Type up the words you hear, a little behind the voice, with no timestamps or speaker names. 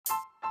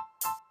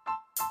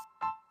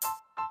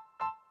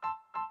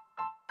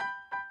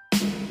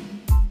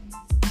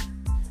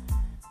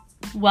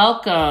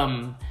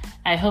Welcome.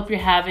 I hope you're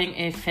having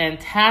a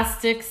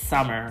fantastic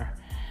summer.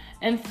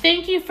 And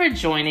thank you for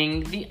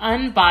joining the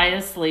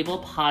Unbiased Label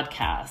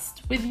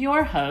podcast with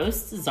your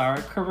host,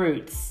 Zara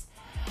Karutz.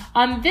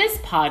 On this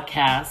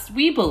podcast,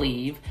 we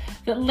believe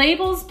that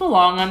labels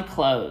belong on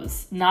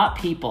clothes, not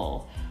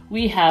people.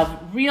 We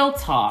have real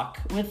talk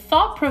with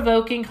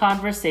thought-provoking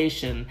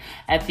conversation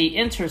at the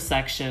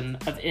intersection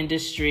of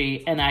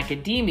industry and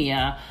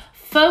academia,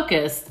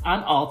 focused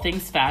on all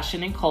things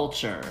fashion and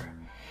culture.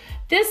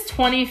 This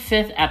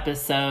 25th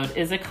episode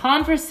is a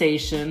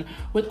conversation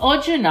with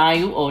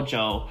Odunayo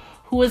Ojo,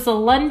 who is a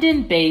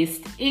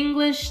London-based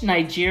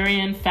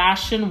English-Nigerian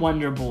fashion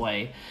wonder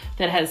boy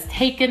that has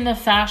taken the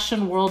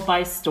fashion world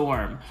by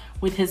storm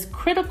with his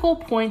critical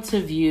point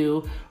of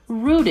view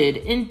rooted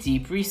in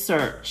deep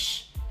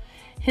research.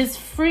 His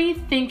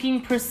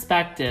free-thinking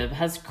perspective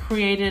has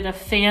created a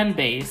fan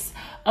base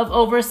of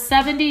over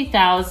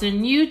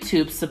 70,000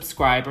 YouTube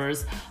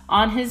subscribers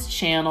on his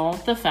channel,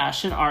 The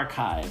Fashion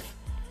Archive.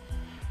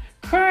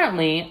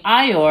 Currently,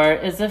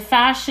 Ayor is a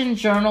fashion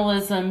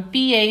journalism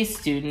BA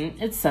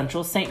student at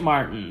Central St.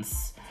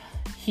 Martin's.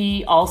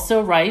 He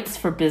also writes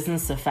for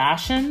Business of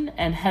Fashion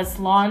and has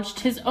launched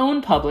his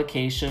own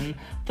publication,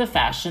 The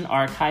Fashion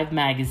Archive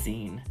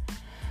magazine.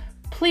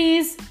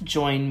 Please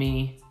join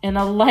me in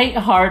a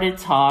lighthearted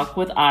talk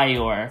with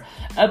Ayor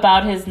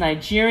about his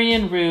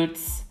Nigerian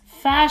roots,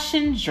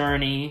 fashion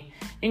journey,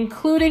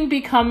 including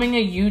becoming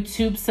a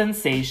YouTube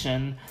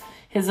sensation,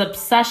 his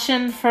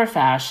obsession for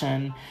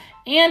fashion,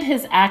 and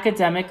his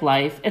academic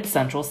life at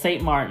Central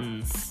St.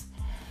 Martin's.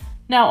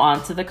 Now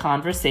on to the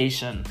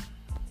conversation.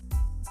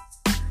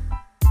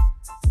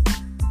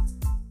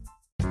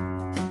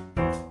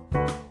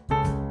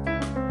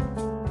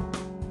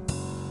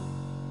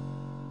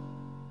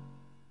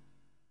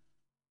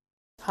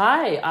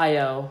 Hi,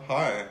 Ayo.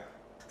 Hi.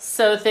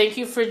 So thank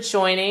you for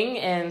joining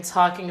and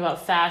talking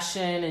about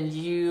fashion and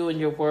you and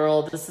your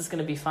world. This is going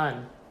to be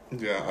fun.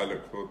 Yeah, I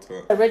look forward to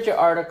it. I read your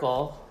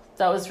article.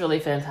 That was really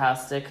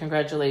fantastic.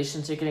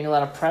 Congratulations. You're getting a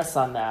lot of press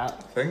on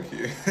that. Thank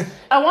you.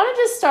 I wanted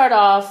to start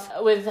off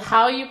with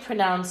how you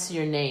pronounce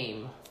your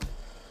name.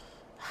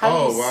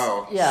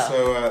 Wow. Yeah.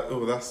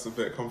 So, that's a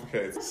bit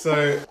complicated.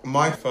 So,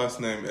 my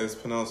first name is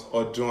pronounced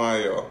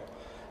Odunayo.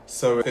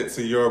 So, it's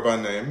a Yoruba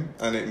name,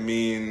 and it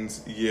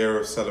means year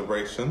of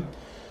celebration.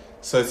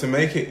 So, to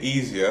make it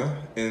easier,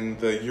 in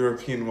the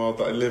European world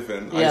that I live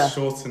in, I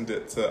shortened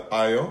it to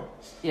Ayo.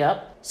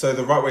 Yep. So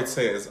the right way to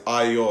say it is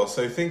Ayor.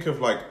 So think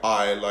of like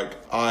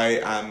I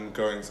am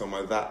going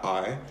somewhere, that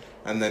I,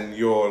 and then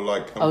you're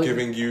like, I'm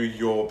giving you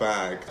your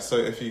bag. So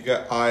if you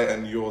get I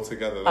and your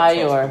together, that's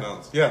how it's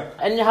pronounced. Yeah.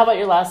 And how about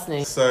your last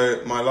name?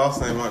 So my last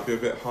name might be a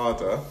bit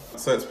harder.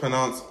 So it's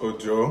pronounced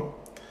Ojo.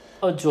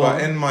 Ojo.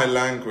 But in my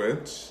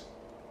language,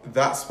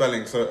 that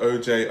spelling, so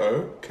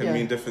O-J-O, can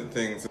mean different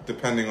things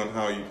depending on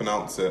how you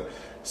pronounce it.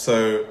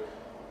 So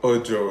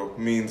Ojo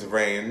means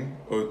rain.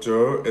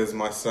 Ojo is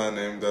my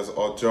surname. There's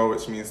Ojo,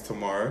 which means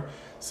tomorrow.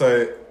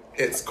 So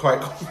it's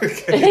quite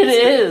complicated. It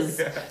is.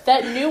 Yeah.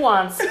 That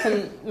nuance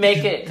can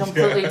make it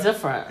completely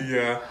different.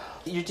 Yeah.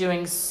 You're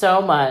doing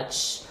so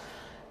much,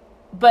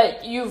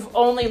 but you've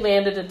only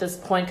landed at this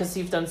point because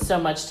you've done so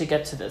much to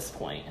get to this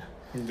point.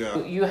 Yeah.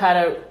 You had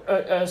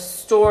a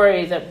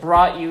story that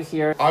brought you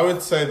here. I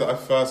would say that I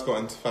first got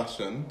into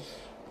fashion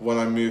when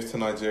I moved to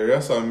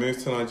Nigeria. So I moved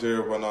to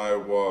Nigeria when I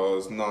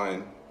was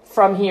 9.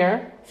 From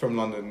here? From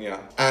London, yeah.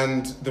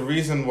 And the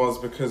reason was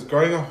because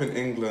growing up in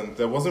England,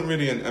 there wasn't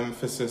really an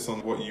emphasis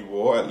on what you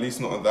wore, at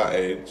least not at that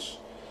age.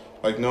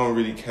 Like, no one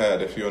really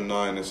cared if you're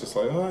 9. It's just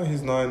like, oh,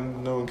 he's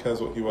 9, no one cares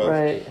what he wears.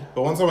 Right.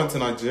 But once I went to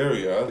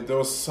Nigeria, there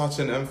was such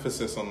an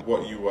emphasis on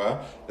what you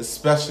wear,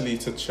 especially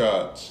to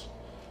church.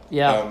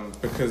 Yeah.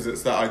 Because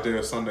it's that idea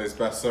of Sunday's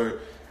best. So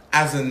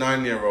as a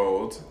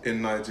 9-year-old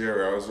in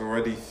Nigeria, I was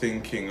already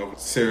thinking of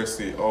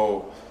seriously,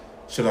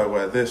 should I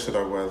wear this? Should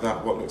I wear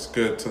that? What looks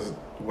good to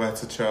wear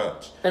to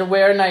church? And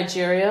where in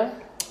Nigeria?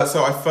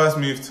 So I first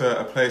moved to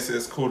a place,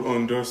 it's called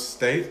Ondo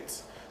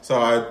State. So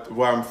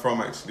where I'm from,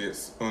 actually,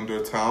 it's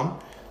Ondo Town.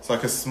 It's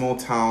like a small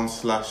town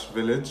 /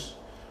 village.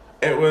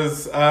 It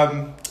was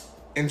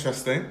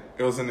interesting.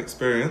 It was an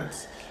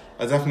experience.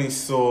 I definitely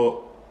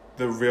saw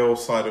the real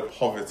side of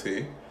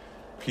poverty.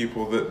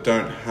 People that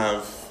don't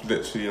have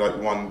literally like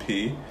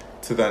 1p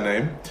to their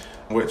name,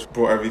 which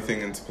brought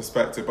everything into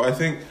perspective. But I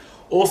think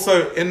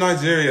also in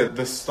Nigeria,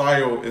 the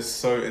style is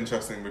so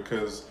interesting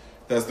because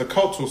there's the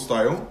cultural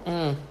style,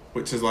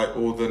 which is like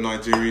all the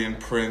Nigerian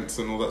prints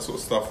and all that sort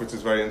of stuff, which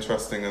is very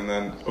interesting. And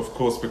then, of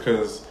course,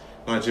 because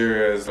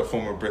Nigeria is a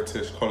former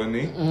British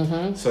colony,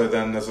 so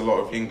then there's a lot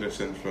of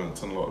English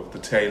influence and a lot of the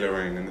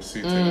tailoring and the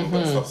suiting and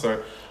all that stuff.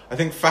 So I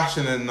think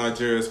fashion in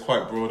Nigeria is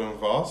quite broad and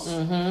vast.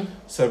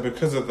 So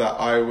because of that,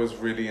 I was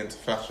really into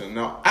fashion.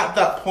 Now, at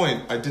that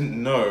point, I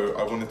didn't know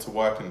I wanted to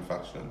work in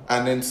fashion.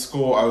 And in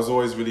school, I was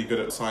always really good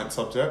at science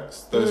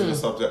subjects. Those are the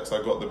subjects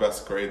I got the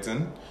best grades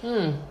in.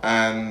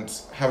 And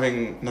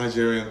having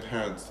Nigerian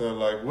parents, they're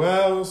like,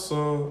 well,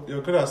 so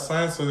you're good at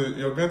science, so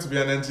you're going to be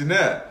an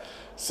engineer.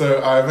 So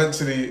I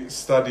eventually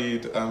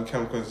studied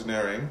chemical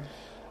engineering.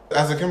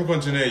 As a chemical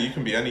engineer, you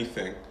can be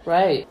anything.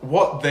 Right.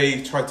 What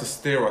they try to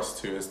steer us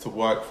to is to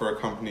work for a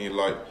company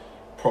like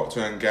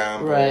Procter and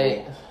Gamble.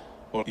 Right.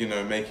 Or, you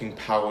know, making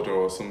powder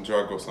or some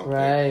drug or something.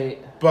 Right.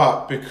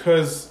 But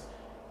because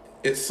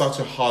it's such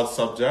a hard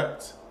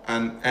subject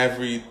and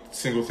every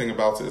single thing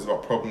about it is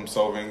about problem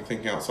solving,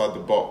 thinking outside the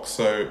box.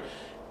 So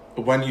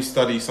when you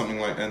study something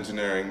like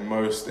engineering,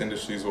 most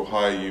industries will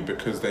hire you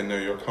because they know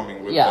you're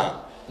coming with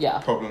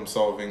that problem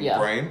solving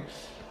brain.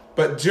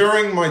 But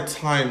during my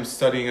time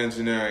studying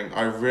engineering,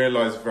 I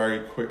realized very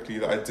quickly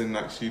that I didn't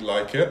actually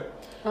like it.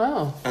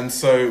 Oh. And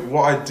so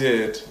what I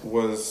did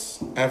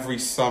was every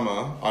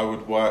summer I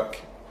would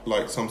work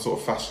like some sort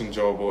of fashion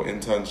job or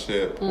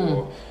internship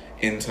or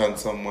intern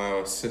somewhere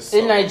or assist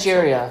in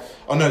Nigeria.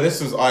 Oh no,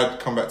 I'd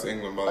come back to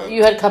England by then.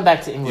 You had come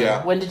back to England.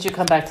 Yeah. When did you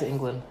come back to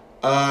England?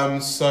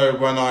 So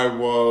when I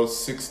was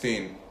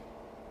 16.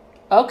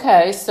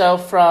 Okay, so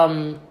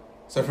from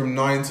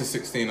 9 to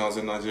 16 I was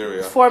in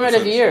Nigeria.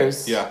 Formative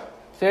years. Yeah.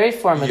 Very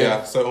formative.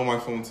 Yeah, so all my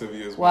formative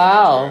years were in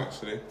Nigeria,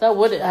 actually. That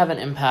would have an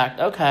impact.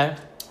 Okay.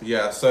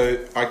 Yeah,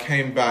 so I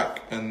came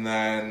back and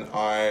then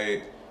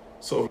I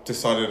sort of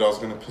decided I was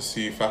going to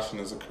pursue fashion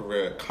as a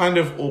career. Kind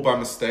of all by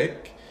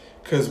mistake.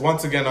 Because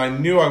once again, I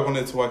knew I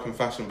wanted to work in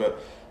fashion, but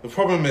the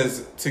problem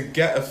is to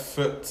get a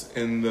foot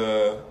in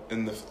the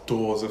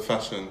doors of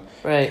fashion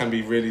can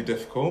be really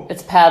difficult.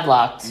 It's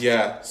padlocked.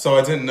 Yeah, so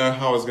I didn't know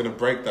how I was going to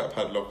break that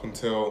padlock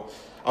until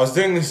I was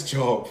doing this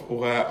job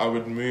where I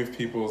would move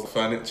people's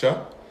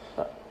furniture.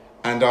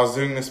 And I was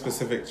doing this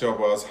specific job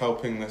where I was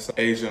helping this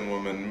Asian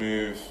woman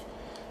move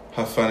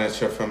her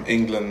furniture from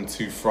England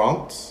to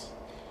France.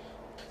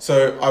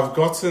 So I've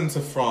gotten to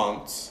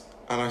France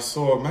and I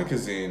saw a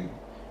magazine.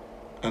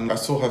 And I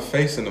saw her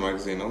face in the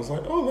magazine. I was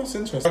like, oh, that's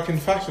interesting. Like in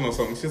fashion or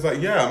something. She's like,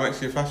 yeah, I'm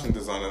actually a fashion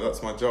designer.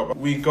 That's my job.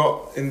 We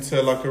got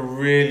into like a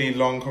really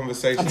long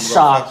conversation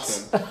about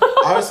fashion.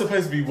 I was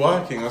supposed to be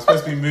working. I was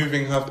supposed to be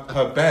moving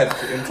her bed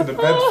into the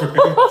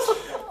bedroom.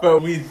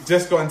 But we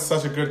just got into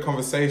such a good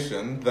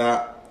conversation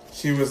that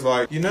she was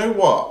like, you know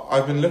what?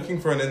 I've been looking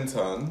for an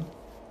intern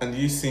and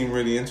you seem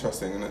really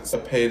interesting. And it's a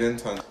paid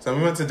intern. So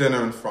we went to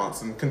dinner in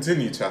France and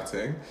continued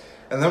chatting.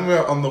 And then we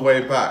were on the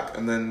way back,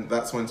 and then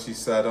that's when she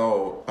said,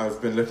 oh, I've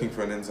been looking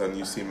for an intern,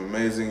 you seem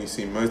amazing, you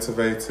seem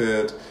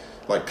motivated,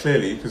 like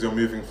clearly, because you're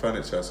moving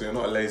furniture, so you're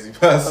not a lazy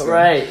person.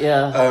 Right,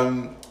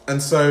 yeah. And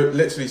so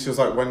literally she was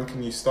like, when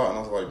can you start? And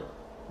I was like,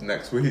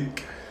 next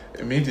week,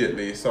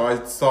 immediately. So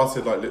I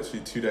started like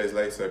literally 2 days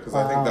later, because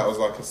I think that was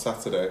like a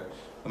Saturday,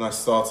 and I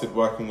started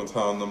working with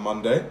her on the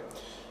Monday.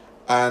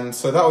 And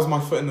so that was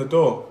my foot in the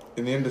door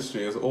in the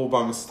industry. It was all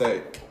by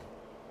mistake.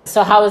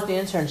 So how was the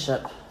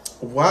internship?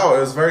 Wow, it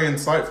was very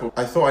insightful.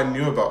 I thought I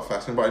knew about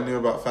fashion, but I knew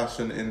about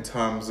fashion in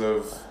terms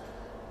of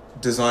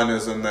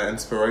designers and their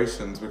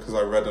inspirations because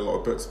I read a lot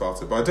of books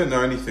about it. But I didn't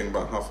know anything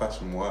about how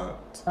fashion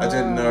worked. I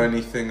didn't know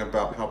anything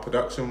about how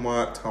production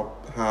worked,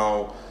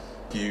 how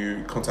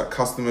you contact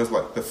customers,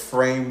 like the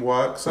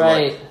framework. So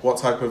like what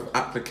type of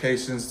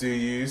applications do you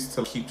use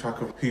to keep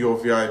track of who your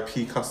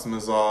VIP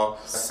customers are,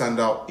 send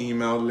out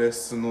email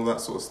lists and all that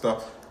sort of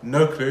stuff.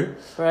 No clue.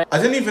 Right.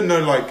 I didn't even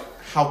know like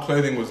how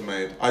clothing was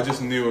made. I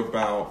just knew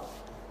about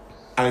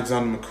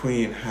Alexander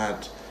McQueen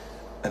had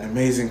an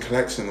amazing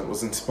collection that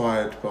was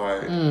inspired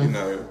by, you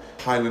know,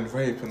 Highland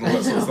Rape and all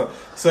that sort of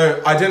stuff.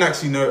 So I didn't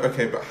actually know,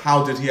 okay, but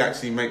how did he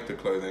actually make the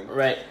clothing?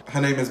 Right.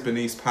 Her name is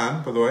Bernice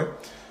Pan, by the way.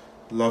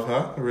 Love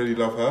her. I really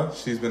love her.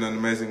 She's been an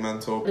amazing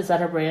mentor. Is that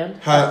her brand?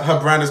 Her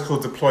brand is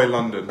called Deploy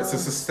London. It's a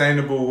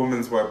sustainable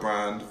women's wear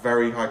brand,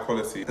 very high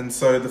quality. And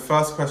so the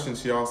first question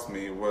she asked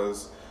me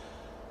was,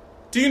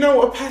 do you know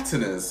what a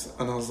pattern is?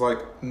 And I was like,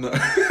 no.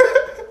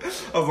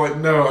 I was like,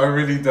 no, I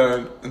really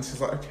don't. And she's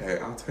like, okay,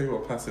 I'll tell you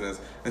what a pattern is.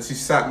 And she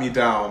sat me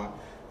down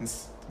and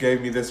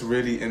gave me this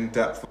really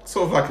in-depth,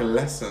 sort of like a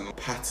lesson on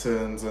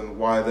patterns and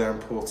why they're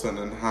important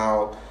and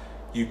how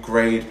you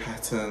grade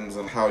patterns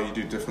and how you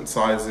do different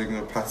sizing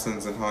of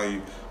patterns and how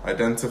you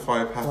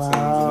identify patterns and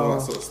all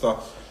that sort of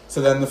stuff.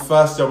 So then the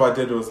first job I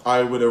did was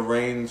I would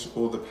arrange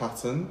all the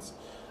patterns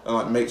and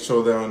like make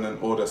sure they're in an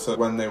order so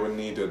when they were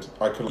needed,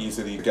 I could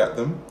easily get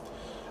them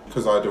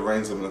because I'd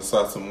arrange them in a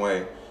certain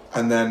way.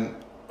 And then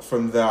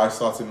from there, I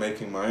started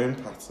making my own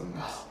patterns.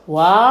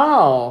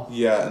 Wow.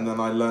 Yeah, and then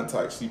I learned to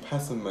actually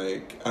pattern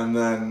make. And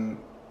then...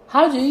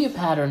 How do you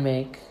pattern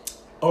make?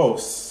 Oh,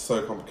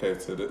 so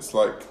complicated. It's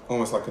like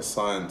almost like a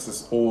science.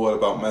 It's all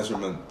about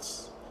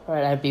measurements.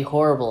 Right, I'd be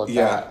horrible at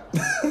that.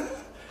 Yeah.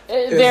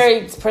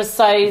 Very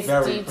precise,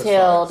 very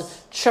detailed,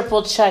 precise.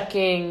 triple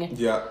checking.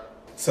 Yeah.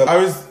 So I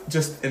was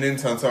just an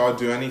intern, so I'd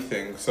do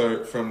anything.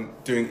 So from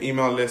doing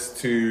email lists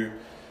to...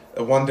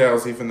 One day I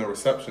was even the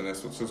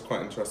receptionist, which was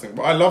quite interesting.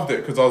 But I loved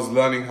it because I was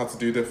learning how to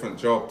do different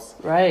jobs.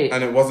 Right.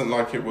 And it wasn't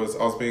like it was,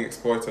 I was being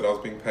exploited, I was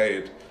being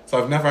paid. So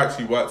I've never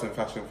actually worked in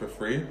fashion for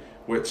free,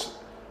 which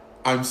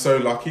I'm so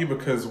lucky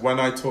because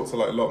when I talk to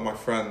like a lot of my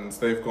friends,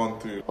 they've gone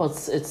through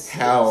it's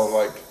hell,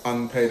 like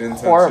unpaid internships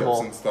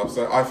horrible. And stuff.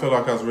 So I feel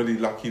like I was really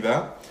lucky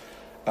there.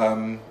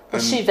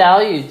 But she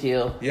valued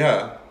you.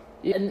 Yeah.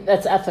 And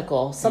that's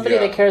ethical. Somebody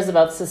that cares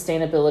about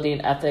sustainability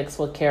and ethics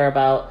will care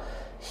about,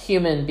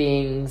 human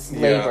beings'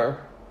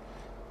 labor.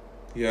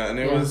 Yeah, and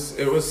it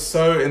was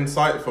so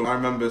insightful. I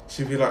remember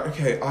she'd be like,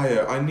 okay,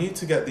 Aya, I need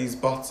to get these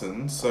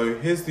buttons, so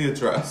here's the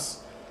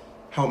address,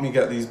 help me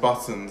get these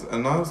buttons.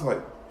 And I was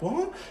like,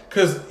 what?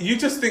 Because you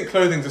just think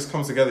clothing just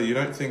comes together. You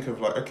don't think of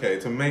like, okay,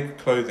 to make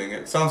clothing,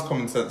 it sounds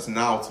common sense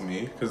now to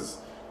me because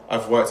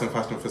I've worked in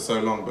fashion for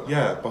so long, but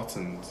yeah,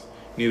 buttons.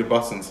 You need a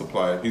button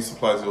supplier. Who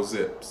supplies your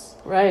zips?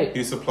 Right.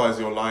 Who supplies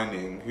your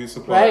lining? Who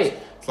supplies... Right.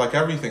 It's like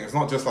everything. It's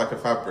not just like a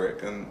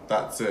fabric and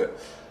that's it.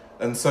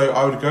 And so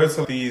I would go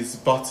to these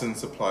button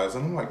suppliers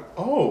and I'm like,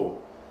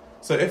 oh,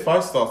 so if I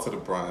started a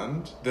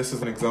brand, this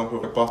is an example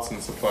of a button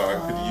supplier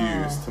I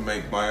could use to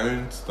make my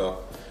own stuff.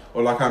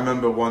 Or like I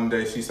remember one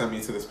day she sent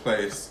me to this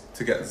place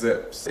to get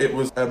zips. It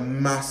was a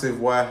massive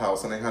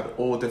warehouse and they had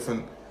all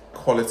different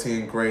quality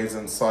and grades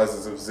and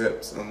sizes of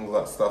zips and all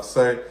that stuff.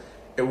 So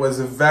it was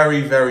a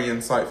very, very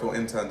insightful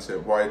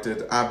internship where I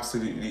did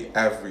absolutely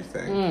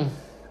everything.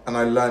 And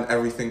I learned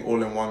everything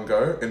all in one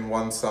go, in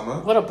one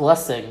summer. What a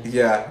blessing.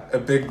 Yeah, a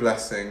big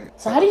blessing.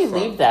 So how do you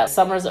leave that?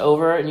 Summer's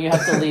over and you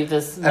have to leave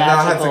this and magical...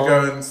 now I had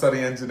to go and study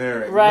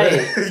engineering.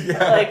 Right.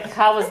 Yeah. Like,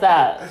 how was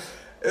that?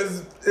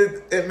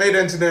 It made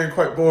engineering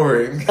quite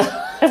boring.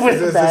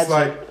 It was just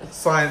like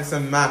science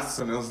and maths,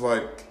 and it was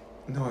like,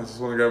 no, I just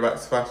want to go back to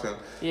fashion.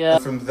 Yeah.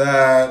 And from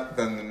there,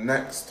 then the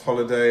next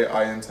holiday,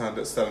 I interned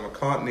at Stella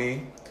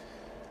McCartney,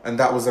 and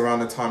that was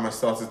around the time I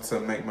started to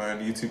make my own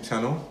YouTube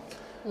channel.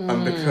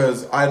 And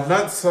because I'd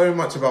learned so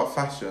much about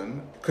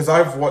fashion, because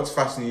I've watched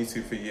fashion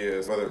YouTube for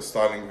years, whether it's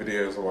styling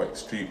videos or like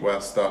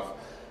streetwear stuff,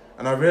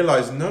 and I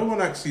realized no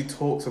one actually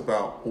talks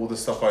about all the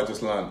stuff I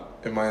just learned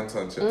in my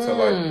internship. So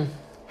like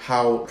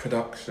how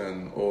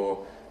production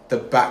or the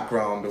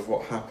background of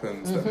what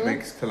happens that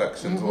makes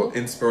collections or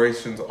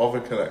inspirations of a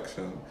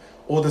collection,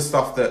 all the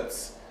stuff that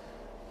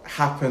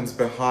happens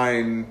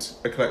behind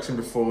a collection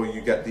before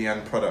you get the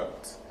end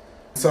product.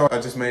 So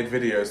I just made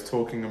videos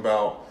talking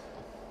about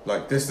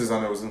like this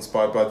designer was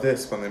inspired by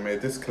this when they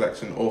made this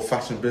collection, or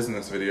fashion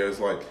business videos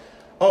like,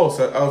 oh,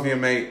 so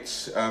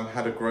LVMH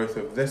had a growth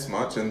of this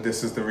much and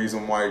this is the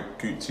reason why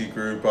Gucci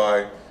grew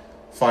by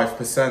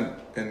 5%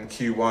 in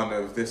Q1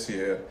 of this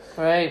year.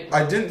 Right.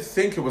 I didn't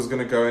think it was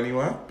going to go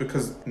anywhere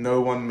because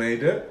no one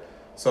made it.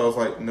 So I was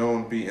like, no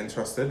one would be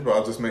interested, but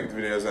I'll just make the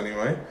videos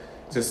anyway,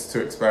 just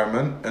to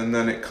experiment. And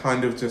then it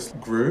kind of just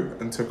grew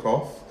and took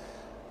off.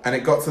 And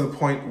it got to the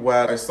point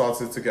where I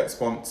started to get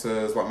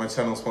sponsors, like my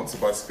channel sponsored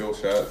by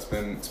Skillshare. It's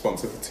been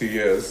sponsored for 2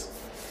 years.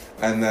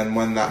 And then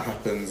when that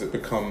happens, it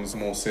becomes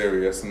more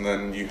serious. And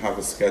then you have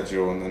a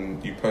schedule and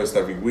then you post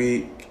every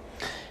week.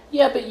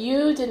 Yeah, but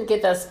you didn't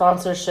get that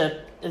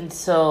sponsorship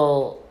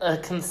until a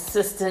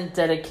consistent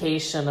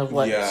dedication of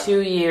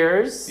 2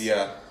 years?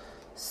 Yeah.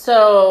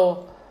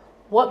 So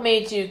what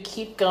made you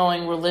keep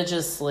going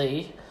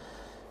religiously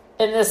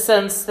in the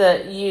sense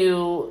that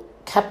you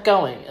kept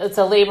going? It's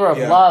a labor of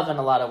love in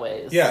a lot of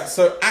ways. Yeah,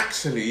 so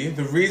actually,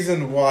 the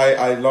reason why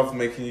I loved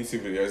making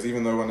YouTube videos,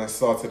 even though when I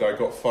started I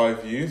got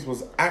 5 views,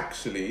 was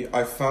actually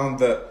I found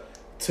that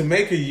to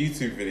make a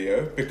YouTube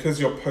video, because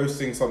you're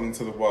posting something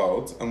to the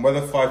world, and whether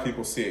 5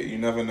 people see it, you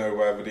never know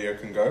where a video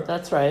can go.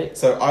 That's right.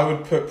 So I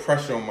would put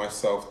pressure on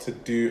myself to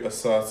do a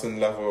certain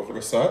level of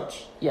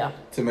research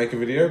to make a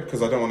video,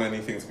 because I don't want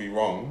anything to be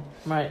wrong.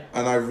 Right.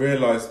 And I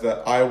realized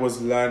that I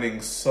was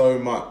learning so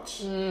much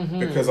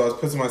because I was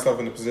putting myself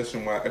in a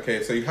position where,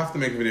 okay, so you have to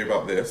make a video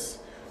about this,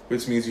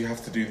 which means you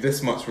have to do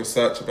this much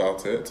research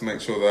about it to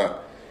make sure that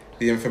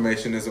the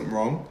information isn't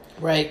wrong.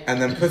 Right.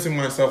 And then putting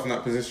myself in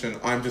that position,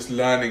 I'm just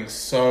learning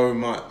so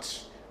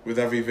much with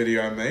every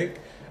video I make.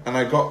 And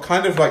I got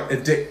kind of like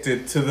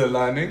addicted to the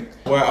learning,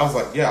 where I was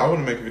like, yeah, I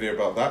want to make a video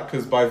about that,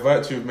 because by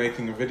virtue of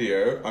making a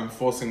video, I'm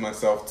forcing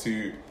myself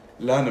to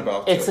learn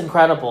about it. It's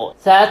incredible.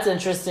 That's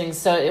interesting.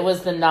 So it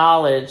was the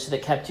knowledge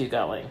that kept you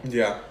going.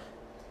 Yeah.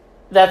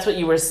 That's what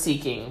you were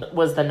seeking,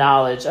 was the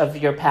knowledge of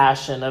your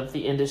passion, of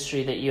the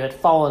industry that you had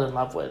fallen in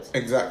love with.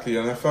 Exactly.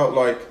 And I felt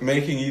like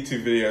making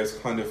YouTube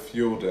videos kind of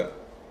fueled it.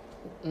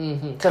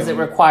 Because it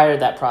required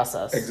that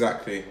process.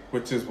 Exactly.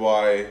 Which is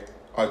why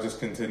I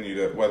just continued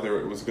it, whether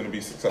it was going to be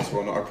successful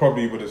or not. I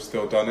probably would have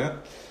still done it.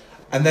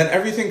 And then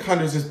everything kind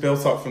of just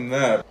built up from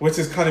there, which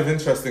is kind of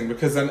interesting,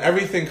 because then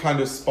everything kind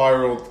of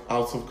spiraled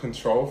out of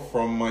control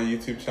from my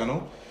YouTube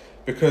channel.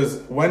 Because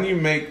when you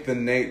make the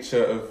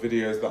nature of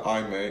videos that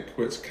I make,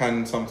 which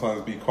can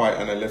sometimes be quite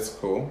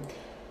analytical.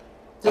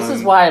 This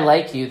is why I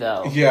like you,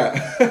 though.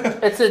 Yeah.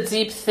 It's a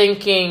deep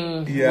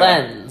thinking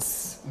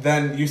lens.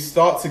 Then you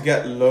start to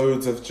get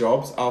loads of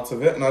jobs out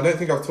of it. And I don't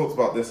think I've talked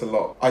about this a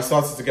lot. I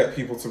started to get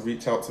people to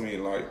reach out to me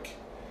like,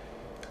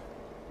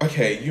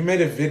 okay, you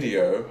made a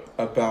video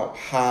about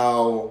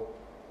how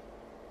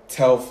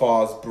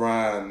Telfar's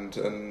brand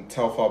and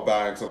Telfar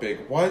bags are big.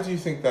 Why do you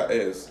think that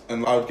is?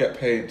 And I would get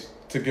paid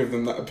to give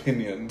them that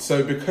opinion.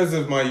 So because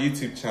of my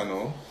YouTube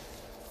channel,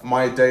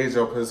 my day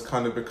job has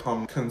kind of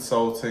become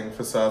consulting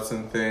for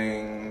certain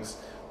things,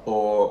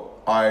 or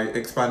I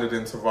expanded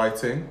into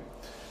writing.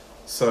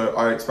 So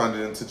I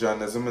expanded into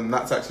journalism, and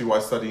that's actually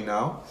what I study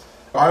now.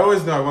 I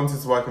always knew I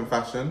wanted to work in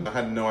fashion. I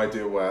had no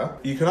idea where.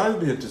 You can either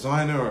be a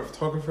designer or a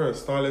photographer or a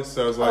stylist.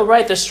 So I was like... Oh,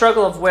 right. The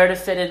struggle of where to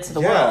fit into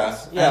the world.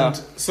 Yeah. And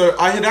so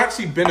I had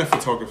actually been a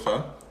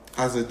photographer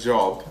as a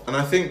job. And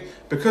I think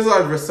because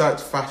I'd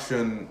researched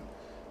fashion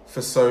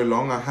for so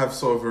long, I have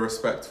sort of a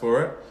respect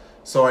for it.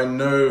 So I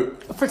know...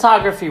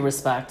 Photography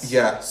respect.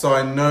 Yeah, so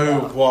I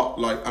know what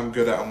like I'm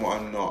good at and what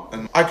I'm not.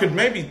 And I could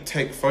maybe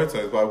take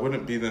photos, but I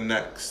wouldn't be the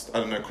next, I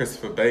don't know,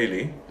 Christopher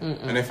Bailey.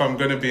 And if I'm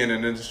going to be in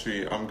an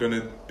industry, I'm going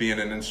to be in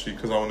an industry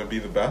because I want to be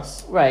the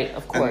best. Right,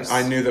 of course.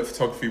 And I knew that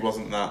photography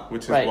wasn't that,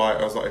 which is why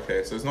I was like,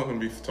 okay, so it's not going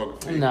to be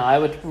photography. No, I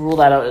would rule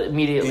that out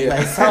immediately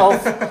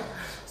myself.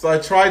 So I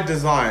tried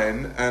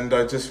design, and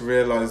I just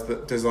realised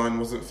that design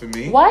wasn't for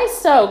me. Why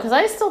so? Because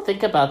I still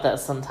think about that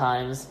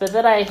sometimes. But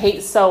then I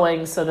hate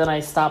sewing, so then I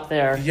stop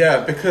there.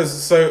 Yeah, because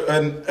so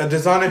a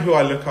designer who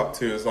I look up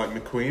to is like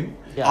McQueen.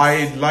 Yes.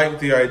 I like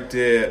the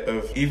idea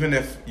of, even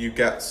if you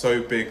get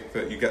so big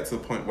that you get to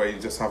the point where you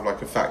just have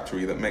like a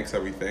factory that makes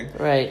everything.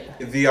 Right.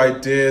 The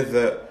idea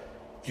that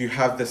you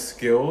have the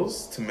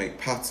skills to make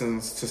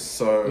patterns, to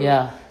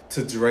sew,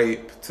 to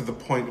drape, to the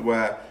point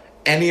where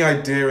any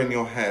idea in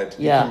your head,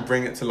 you can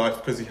bring it to life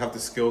because you have the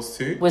skills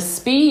to. With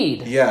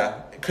speed. Yeah.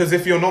 Because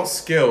if you're not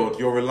skilled,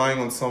 you're relying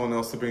on someone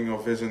else to bring your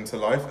vision to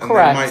life. And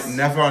Correct. they might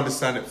never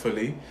understand it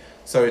fully.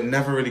 So it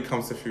never really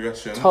comes to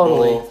fruition.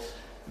 Totally. Or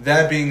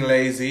they're being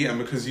lazy, and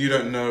because you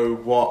don't know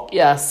what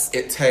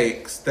it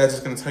takes, they're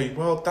just going to tell you,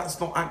 well, that's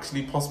not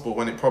actually possible,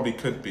 when it probably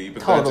could be.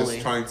 But they're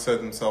just trying to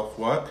set themselves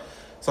work.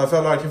 So I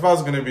felt like if I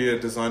was going to be a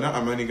designer,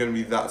 I'm only going to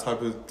be that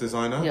type of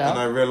designer. Yeah. And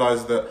I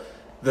realised that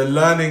the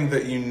learning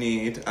that you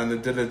need and the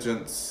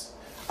diligence,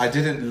 I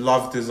didn't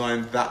love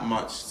design that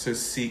much to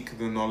seek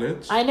the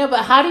knowledge. I know,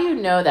 but how do you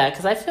know that?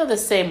 Because I feel the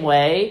same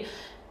way.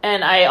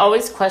 And I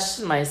always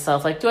question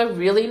myself, like, do I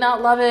really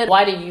not love it?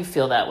 Why do you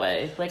feel that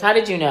way? Like, how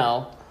did you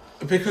know?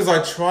 Because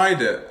I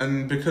tried it,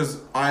 and because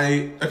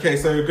okay,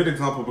 so a good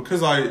example,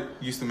 because I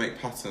used to make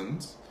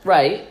patterns.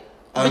 Right.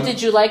 But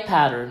did you like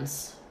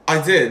patterns? I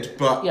did,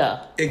 but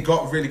it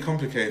got really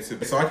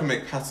complicated. So I can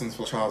make patterns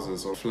for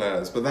trousers or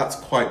flares, but that's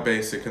quite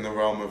basic in the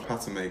realm of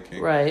pattern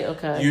making. Right,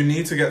 okay. You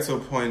need to get to a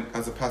point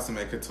as a pattern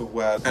maker to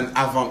where an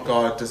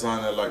avant-garde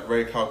designer like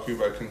Rei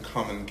Kawakubo can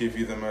come and give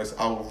you the most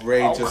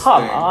outrageous thing. Oh,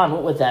 come on.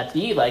 What would that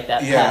be, like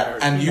that pattern?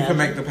 Yeah, and you can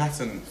make the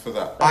pattern for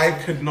that. I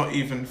could not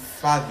even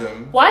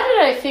fathom. Why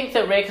did I think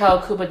that Rei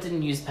Kawakubo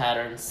didn't use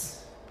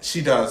patterns? She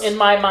does. In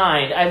my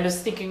mind, I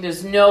was thinking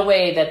there's no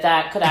way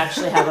that could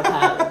actually have a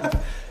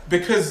pattern.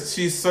 Because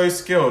she's so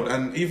skilled,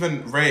 and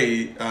even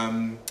Ray,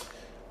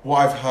 what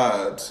I've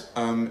heard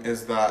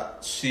is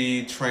that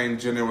she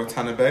trained Junya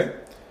Watanabe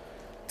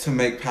to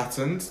make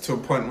patterns to a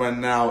point where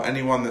now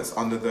anyone that's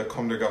under the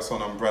Comme des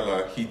Garçons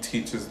umbrella, he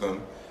teaches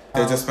them.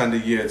 They just spend a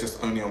year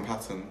just only on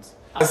patterns.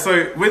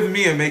 So with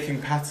me and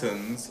making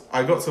patterns,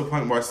 I got to a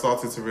point where I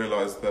started to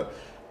realise that,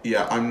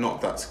 yeah, I'm not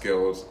that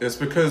skilled. It's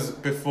because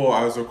before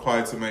I was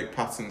required to make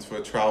patterns for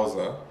a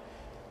trouser.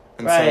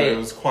 And so it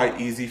was quite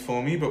easy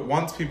for me. But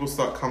once people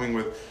start coming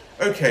with,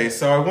 okay,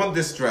 so I want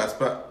this dress,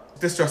 but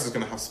this dress is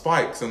going to have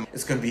spikes and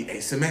it's going to be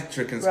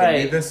asymmetric and it's going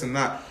to be this and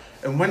that.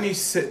 And when you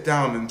sit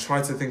down and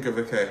try to think of,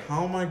 okay,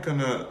 how am I going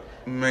to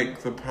make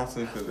the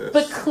pattern for this?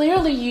 But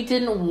clearly you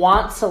didn't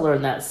want to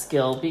learn that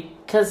skill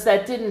because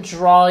that didn't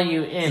draw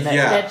you in.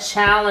 That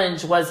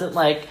challenge wasn't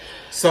like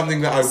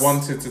something that I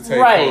wanted to take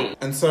on.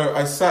 And so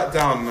I sat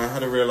down and I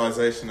had a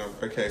realization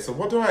of, okay, so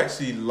what do I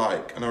actually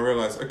like? And I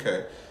realized,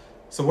 okay,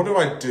 so what do?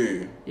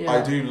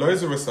 I do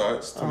loads of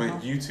research to make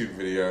YouTube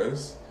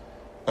videos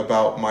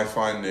about my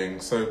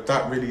findings. So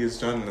that really is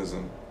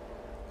journalism.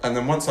 And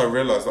then once I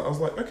realised that, I was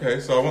like,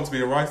 okay, so I want to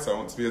be a writer. I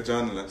want to be a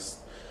journalist.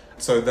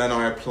 So then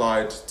I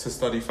applied to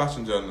study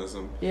fashion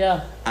journalism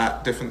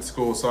at different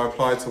schools. So I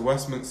applied to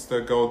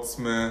Westminster,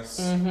 Goldsmiths,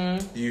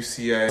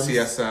 UCA,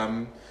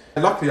 CSM.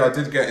 Luckily, I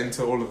did get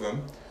into all of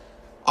them.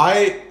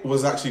 I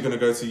was actually going to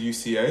go to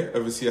UCA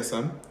over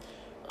CSM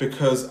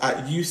because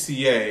at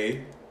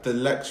UCA, the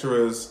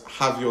lecturers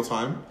have your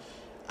time,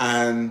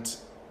 and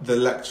the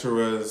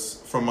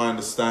lecturers, from my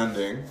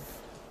understanding,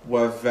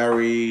 were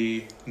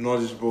very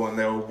knowledgeable and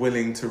they were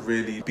willing to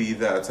really be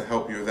there to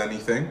help you with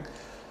anything.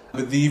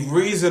 But the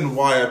reason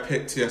why I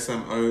picked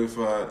TSM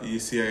over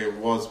UCA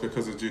was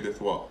because of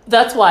Judith Watt.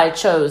 That's why I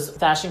chose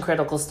Fashion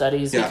Critical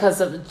Studies, because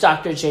of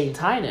Dr. Jane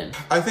Tynan.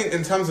 I think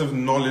in terms of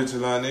knowledge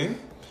learning,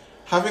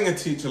 having a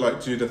teacher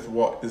like Judith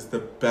Watt is the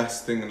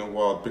best thing in the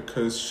world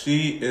because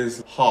she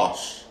is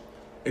harsh.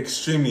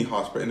 Extremely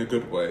harsh, but in a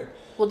good way.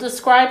 Well,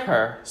 describe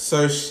her.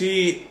 So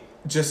she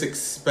just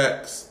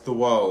expects the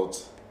world,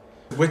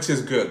 which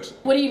is good.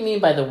 What do you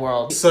mean by the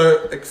world?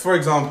 So, for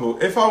example,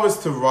 if I was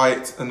to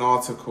write an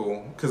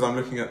article, because I'm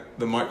looking at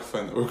the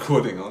microphone that we're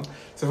recording on.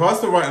 So if I was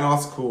to write an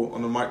article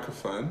on a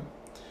microphone,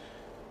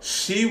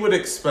 she would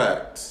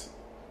expect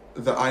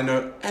that I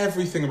know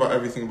everything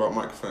about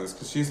microphones.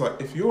 Because she's like,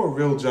 if you're a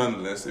real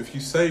journalist, if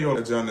you say you're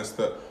a journalist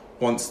that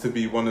wants to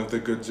be one of the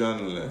good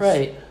journalists.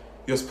 Right.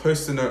 You're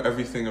supposed to know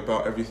everything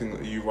about everything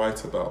that you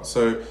write about.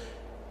 So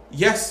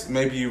yes,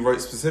 maybe you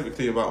wrote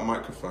specifically about a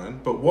microphone,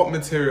 but what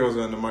materials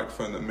are in the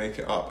microphone that make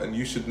it up? And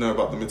you should know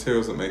about the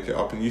materials that make it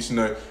up, and you should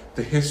know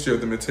the history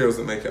of the materials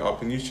that make it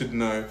up, and you should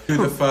know who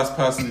the first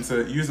person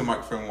to use a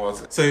microphone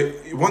was. So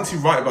once you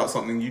write about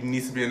something, you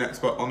need to be an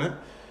expert on it.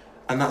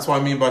 And that's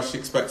what I mean by she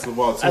expects the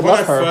world. So when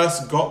I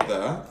first got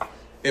there,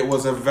 it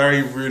was a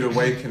very rude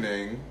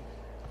awakening,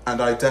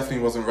 and I definitely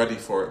wasn't ready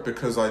for it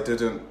because I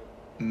didn't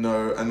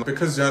know, and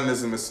because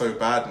journalism is so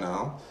bad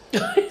now.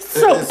 It's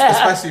so bad.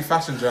 Especially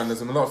fashion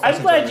journalism. A lot of fashion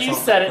I'm glad you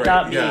said it,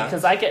 not me,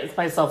 because I get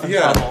myself in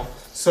trouble.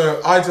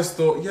 So I just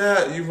thought,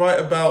 you write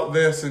about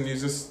this and you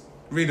just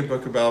read a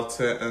book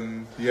about it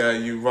and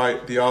you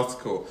write the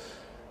article.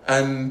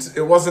 And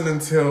it wasn't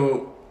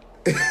until...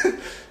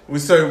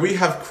 so we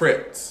have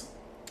crits.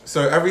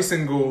 So every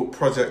single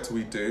project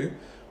we do,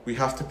 we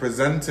have to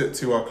present it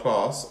to our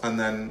class, and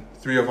then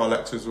 3 of our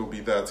lecturers will be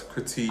there to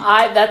critique.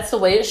 That's the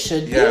way it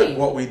should be. Yeah,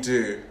 what we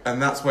do.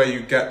 And that's where you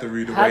get the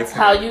rude awakening. That's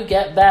how you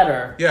get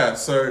better. Yeah,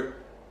 so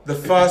the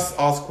first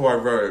article I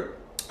wrote,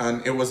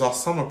 and it was our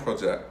summer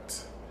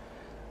project.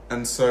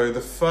 And so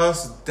the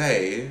first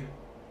day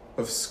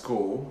of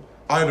school,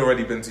 I'd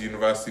already been to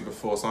university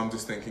before, so I'm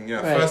just thinking,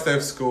 first day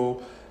of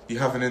school, you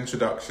have an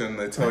introduction,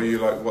 they tell you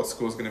like what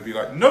school's going to be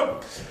like.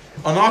 Nope.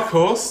 On our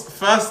course,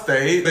 first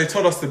day, they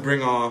told us to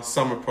bring our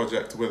summer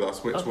project with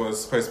us, which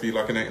was supposed to be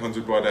like an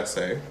 800-word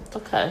essay.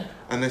 Okay.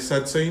 And they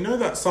said, so you know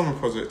that summer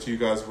project you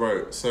guys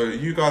wrote? So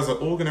you guys are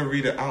all going to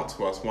read it out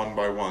to us one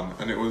by one.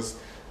 And it was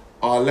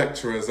our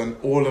lecturers and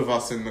all of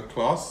us in the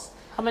class.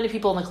 How many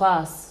people in the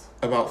class?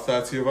 About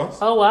 30 of us.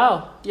 Oh,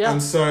 wow. Yeah.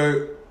 And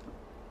so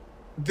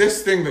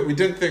this thing that we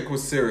didn't think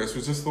was serious,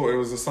 we just thought it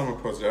was a summer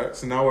project.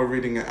 So now we're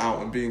reading it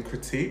out and being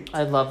critiqued.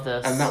 I love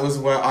this. And that was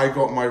where I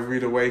got my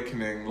rude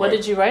awakening. What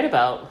did you write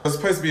about? It was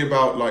supposed to be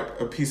about like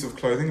a piece of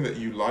clothing that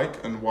you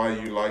like and why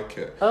you like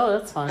it. Oh,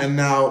 that's fine. And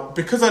now,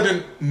 because I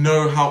didn't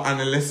know how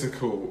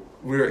analytical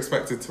we were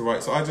expected to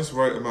write, so I just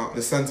wrote about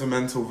the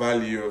sentimental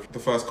value of the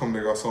first Comme des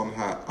Garçons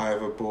hat I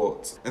ever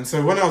bought. And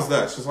so when I was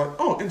there, she was like,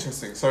 oh,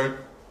 interesting. So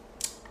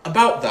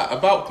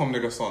about Comme des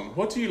Garçons,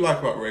 what do you like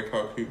about Rei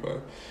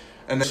Kawakubo?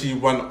 And then she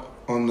went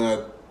on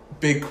a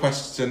big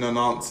question and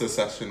answer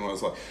session where I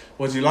was like,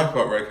 what do you like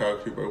about Rei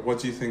Kawakubo? What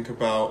do you think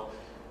about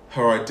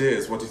her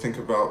ideas? What do you think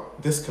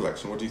about this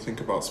collection? What do you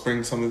think about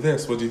spring, summer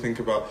this? What do you think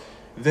about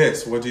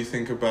this? What do you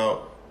think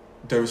about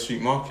Dover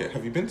Street Market?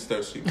 Have you been to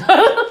Dover Street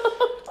Market?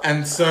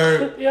 And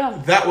so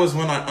that was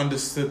when I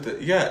understood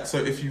that, so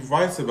if you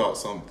write about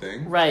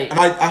something... Right. And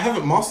I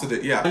haven't mastered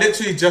it yet. I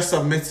literally just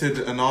submitted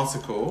an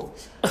article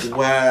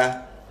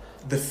where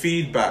the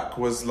feedback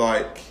was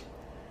like,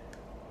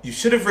 you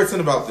should have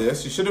written about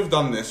this, you should have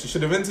done this, you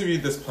should have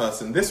interviewed this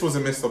person, this was a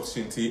missed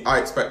opportunity, I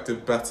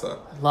expected better.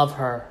 Love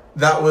her.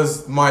 That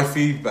was my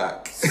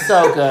feedback.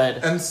 So good.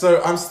 And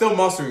so I'm still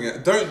mastering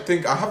it. Don't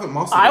think I haven't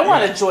mastered it. I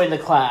want to join the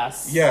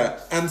class. Yeah,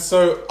 and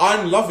so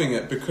I'm loving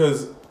it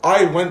because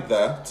I went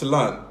there to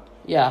learn.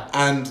 Yeah.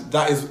 And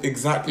that is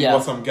exactly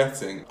what I'm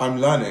getting.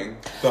 I'm learning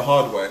the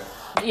hard way.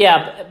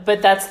 Yeah,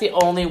 but that's the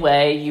only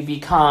way you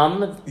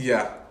become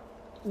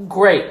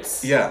great.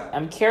 Yeah.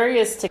 I'm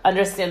curious to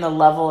understand the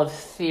level of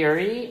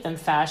theory and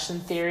fashion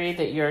theory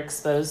that you're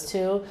exposed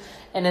to.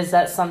 And is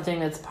that something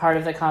that's part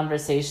of the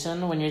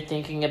conversation when you're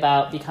thinking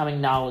about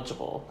becoming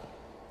knowledgeable?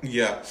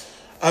 Yeah.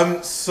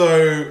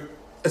 So,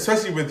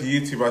 especially with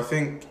YouTube, I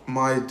think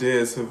my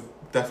ideas have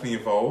definitely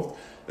evolved,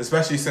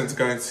 especially since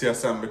going to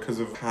CSM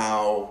because of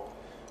how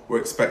we're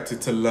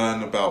expected to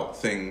learn about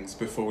things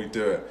before we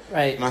do it.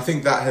 Right. And I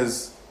think that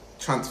has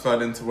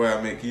transferred into where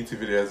I make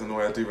YouTube videos and the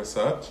way I do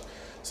research.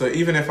 So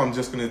even if I'm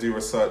just going to do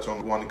research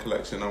on one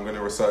collection, I'm going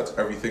to research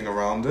everything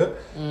around it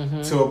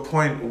to a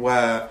point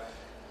where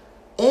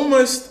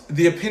almost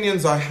the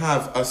opinions I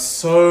have are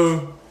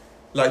so,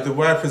 like the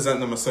way I present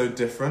them are so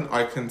different,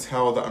 I can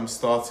tell that I'm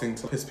starting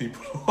to piss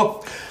people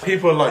off.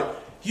 People are like,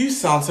 you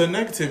sound so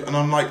negative. And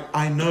I'm like,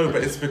 I know,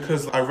 but it's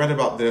because I read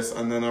about this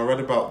and then I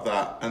read about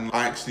that and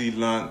I actually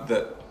learned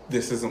that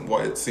this isn't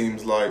what it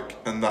seems like,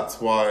 and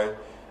that's why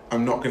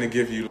I'm not going to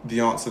give you the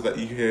answer that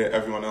you hear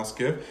everyone else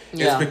give.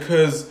 Yeah. It's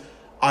because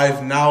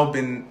I've now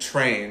been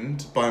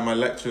trained by my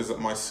lecturers at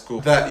my school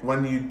that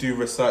when you do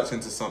research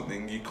into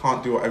something, you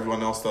can't do what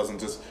everyone else does and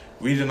just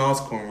read an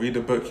article and read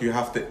a book. You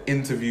have to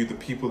interview the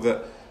people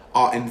that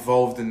are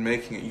involved in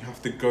making it. You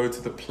have to go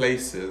to the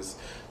places.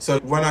 So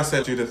when I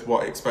said, Judith,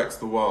 what expects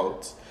the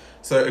world?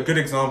 So a good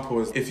example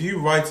is if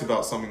you write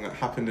about something that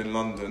happened in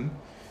London,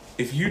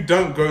 if you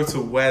don't go to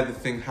where the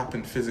thing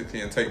happened physically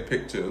and take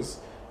pictures,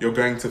 you're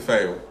going to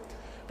fail.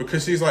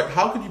 Because she's like,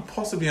 how could you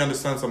possibly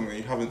understand something that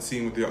you haven't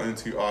seen with your own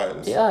two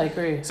eyes? Yeah, I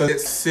agree. So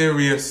it's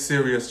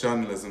serious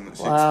journalism that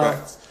she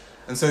expects.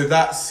 And so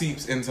that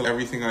seeps into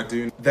everything I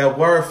do. There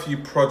were a few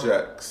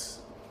projects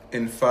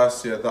in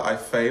first year that I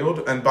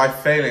failed. And by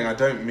failing, I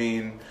don't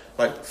mean,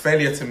 like,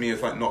 failure to me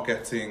is like not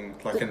getting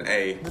like an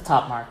A. The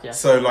top mark, yeah.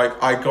 So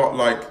like I got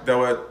like, there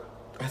were,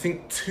 I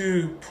think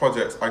 2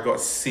 projects I got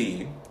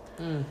C.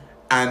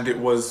 And it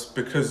was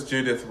because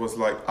Judith was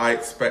like, I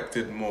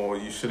expected more.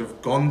 You should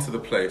have gone to the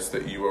place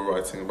that you were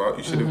writing about.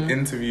 You should have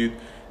interviewed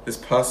this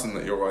person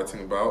that you're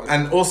writing about.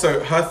 And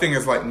also, her thing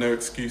is like no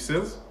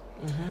excuses.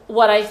 Mm-hmm.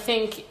 What I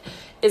think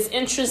is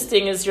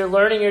interesting is you're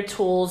learning your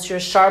tools, you're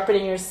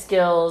sharpening your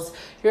skills,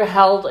 you're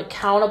held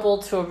accountable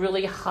to a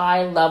really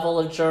high level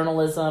of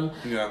journalism.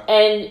 Yeah.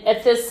 And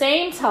at the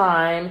same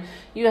time,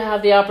 you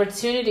have the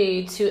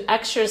opportunity to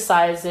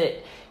exercise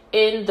it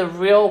in the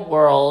real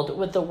world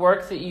with the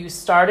work that you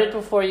started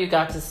before you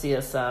got to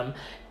CSM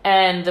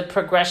and the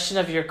progression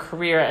of your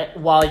career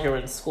while you're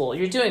in school.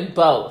 You're doing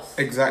both.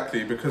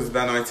 Exactly, because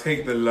then I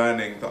take the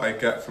learning that I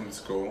get from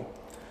school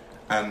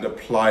and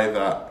apply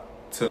that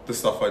to the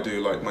stuff I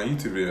do, like my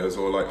YouTube videos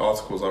or like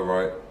articles I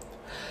write.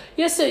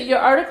 Yeah, so your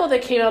article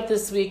that came out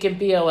this week in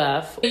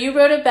BOF, you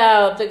wrote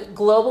about the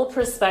global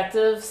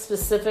perspective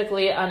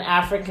specifically on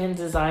African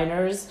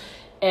designers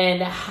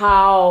and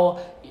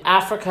how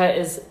Africa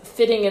is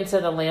fitting into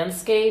the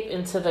landscape,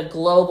 into the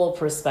global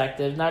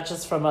perspective, not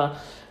just from a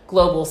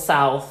global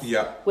south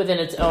within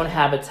its own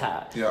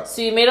habitat. Yeah.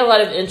 So you made a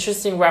lot of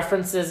interesting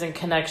references and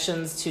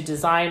connections to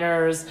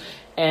designers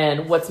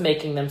and what's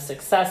making them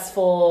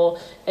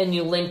successful, and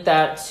you linked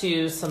that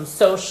to some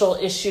social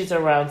issues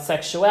around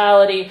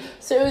sexuality.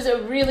 So it was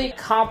a really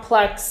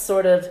complex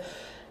sort of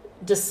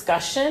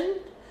discussion.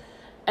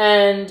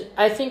 And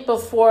I think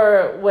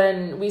before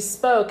when we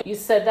spoke, you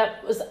said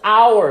that was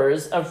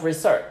hours of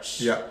research.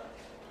 Yeah.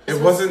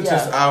 It wasn't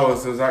just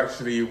hours, it was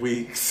actually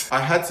weeks. I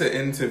had to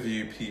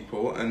interview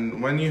people,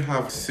 and when you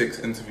have 6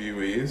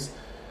 interviewees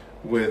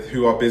with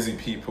who are busy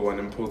people and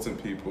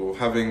important people,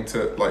 having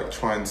to like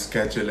try and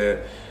schedule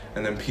it,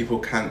 and then people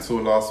cancel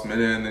last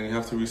minute and then you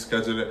have to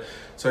reschedule it.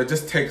 So it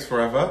just takes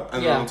forever.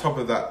 And then on top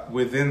of that,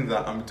 within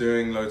that, I'm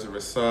doing loads of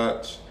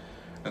research.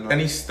 And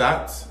any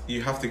stats,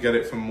 you have to get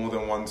it from more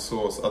than one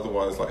source.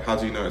 Otherwise, like, how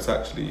do you know it's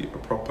actually a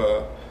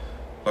proper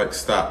like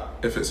stat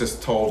if it's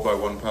just told by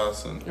one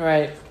person?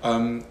 Right.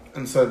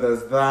 And so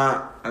there's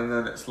that, and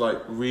then it's like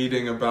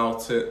reading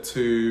about it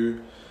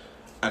too,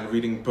 and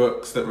reading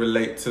books that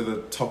relate to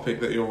the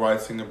topic that you're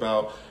writing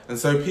about. And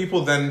so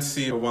people then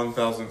see a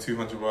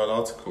 1,200 word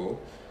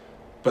article,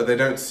 but they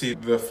don't see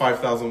the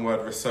 5,000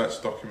 word research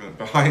document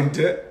behind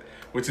it,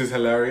 which is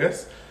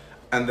hilarious.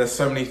 And there's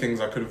so many things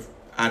I could have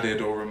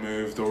added or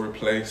removed or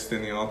replaced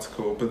in the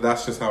article, but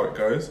that's just how it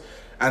goes.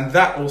 And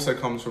that also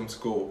comes from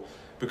school,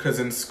 because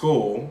in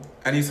school,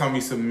 anytime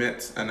you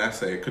submit an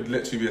essay, it could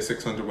literally be a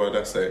 600 word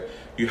essay,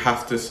 you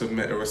have to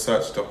submit a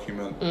research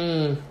document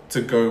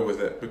to go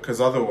with it,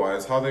 because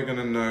otherwise, how are they going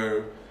to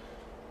know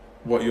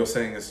what you're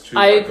saying is true?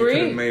 I agree. You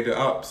could have made it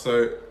up.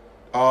 So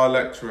our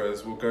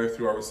lecturers will go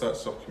through our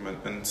research document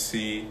and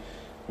see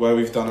where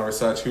we've done our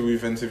research, who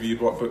we've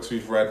interviewed, what books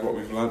we've read, what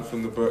we've learned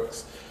from the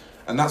books.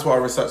 And that's what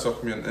our research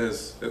document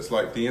is. It's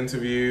like the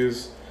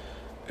interviews,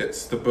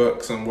 it's the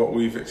books and what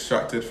we've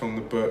extracted from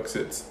the books,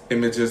 it's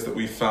images that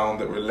we found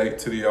that relate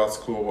to the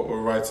article, what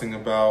we're writing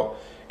about,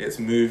 it's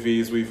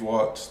movies we've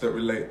watched that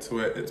relate to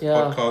it, it's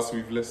podcasts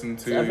we've listened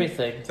to. It's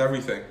everything. It's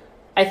everything.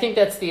 I think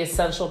that's the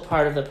essential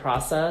part of the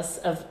process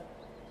of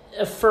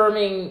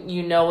affirming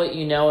you know what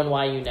you know and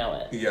why you know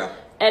it. Yeah.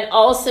 And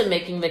also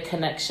making the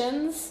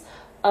connections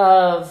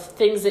of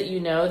things that you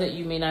know that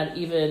you may not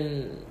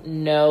even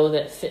know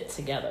that fit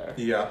together.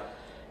 Yeah.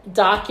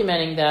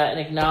 Documenting that and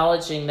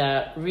acknowledging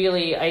that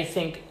really, I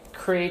think,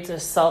 creates a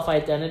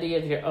self-identity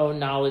of your own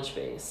knowledge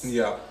base.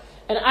 Yeah.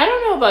 And I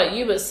don't know about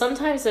you, but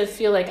sometimes I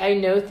feel like I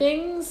know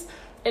things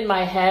in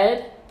my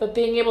head, but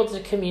being able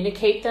to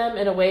communicate them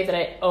in a way that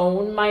I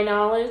own my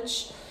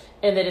knowledge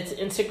and that it's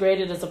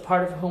integrated as a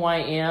part of who I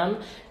am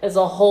is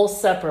a whole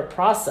separate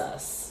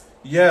process.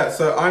 Yeah,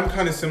 so I'm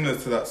kind of similar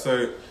to that.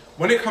 So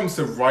when it comes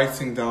to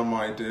writing down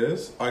my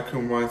ideas, I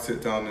can write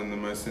it down in the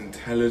most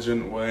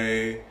intelligent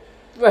way.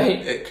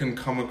 Right. It can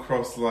come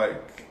across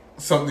like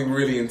something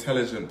really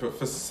intelligent, but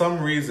for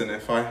some reason,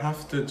 if I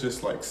have to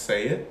just like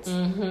say it,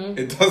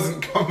 it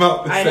doesn't come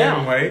out the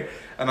same way,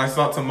 and I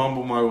start to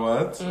mumble my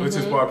words, which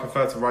is why I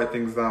prefer to write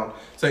things down.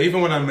 So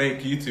even when I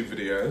make YouTube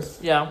videos,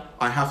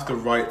 I have to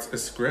write a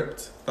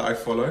script that I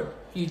follow.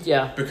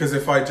 Because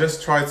if I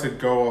just try to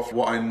go off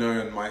what I know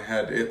in my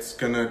head, it's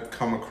gonna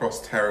come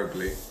across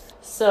terribly.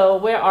 So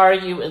where are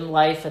you in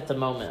life at the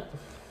moment?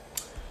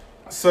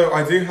 So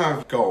I do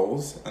have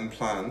goals and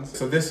plans.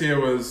 So this year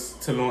was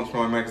to launch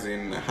my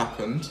magazine. It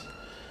happened.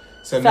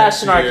 So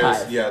Fashion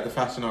Archive. The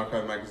Fashion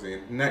Archive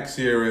magazine. Next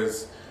year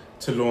is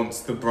to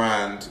launch the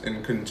brand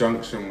in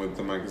conjunction with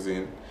the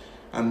magazine.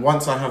 And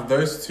once I have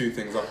those two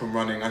things up and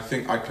running, I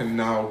think I can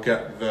now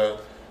get the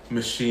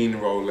machine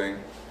rolling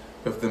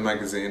of the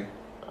magazine.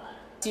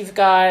 You've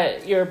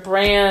got your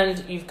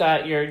brand, you've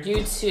got your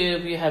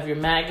YouTube, you have your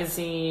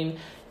magazine,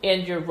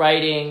 and your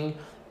writing,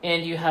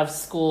 and you have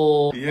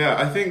school. Yeah,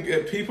 I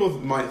think people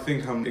might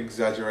think I'm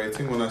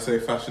exaggerating when I say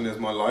fashion is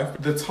my life.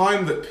 The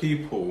time that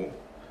people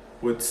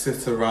would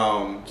sit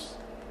around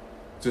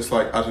just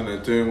like, I don't know,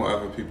 doing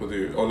whatever people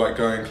do, or like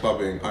going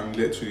clubbing, I'm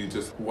literally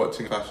just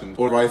watching fashion,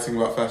 or writing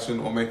about fashion,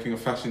 or making a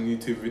fashion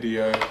YouTube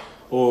video,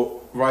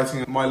 or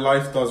writing. My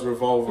life does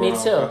revolve around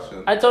fashion.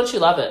 Me too. Don't you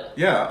love it?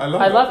 Yeah, I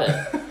love it. I love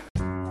it.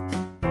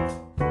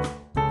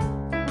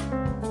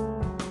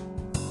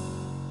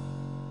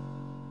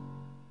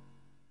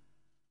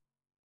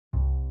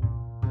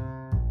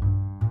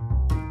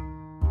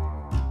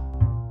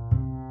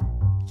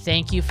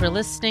 Thank you for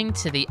listening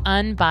to the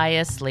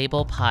Unbiased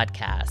Label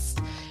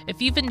podcast. If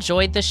you've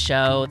enjoyed the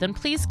show, then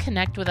please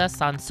connect with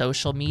us on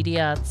social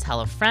media,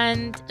 tell a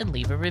friend, and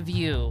leave a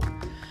review.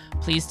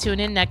 Please tune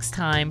in next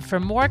time for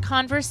more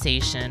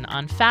conversation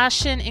on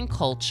fashion and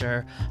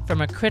culture from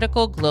a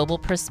critical global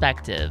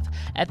perspective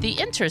at the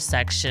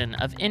intersection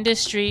of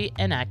industry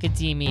and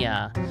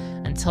academia.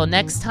 Until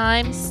next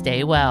time,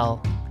 stay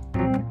well.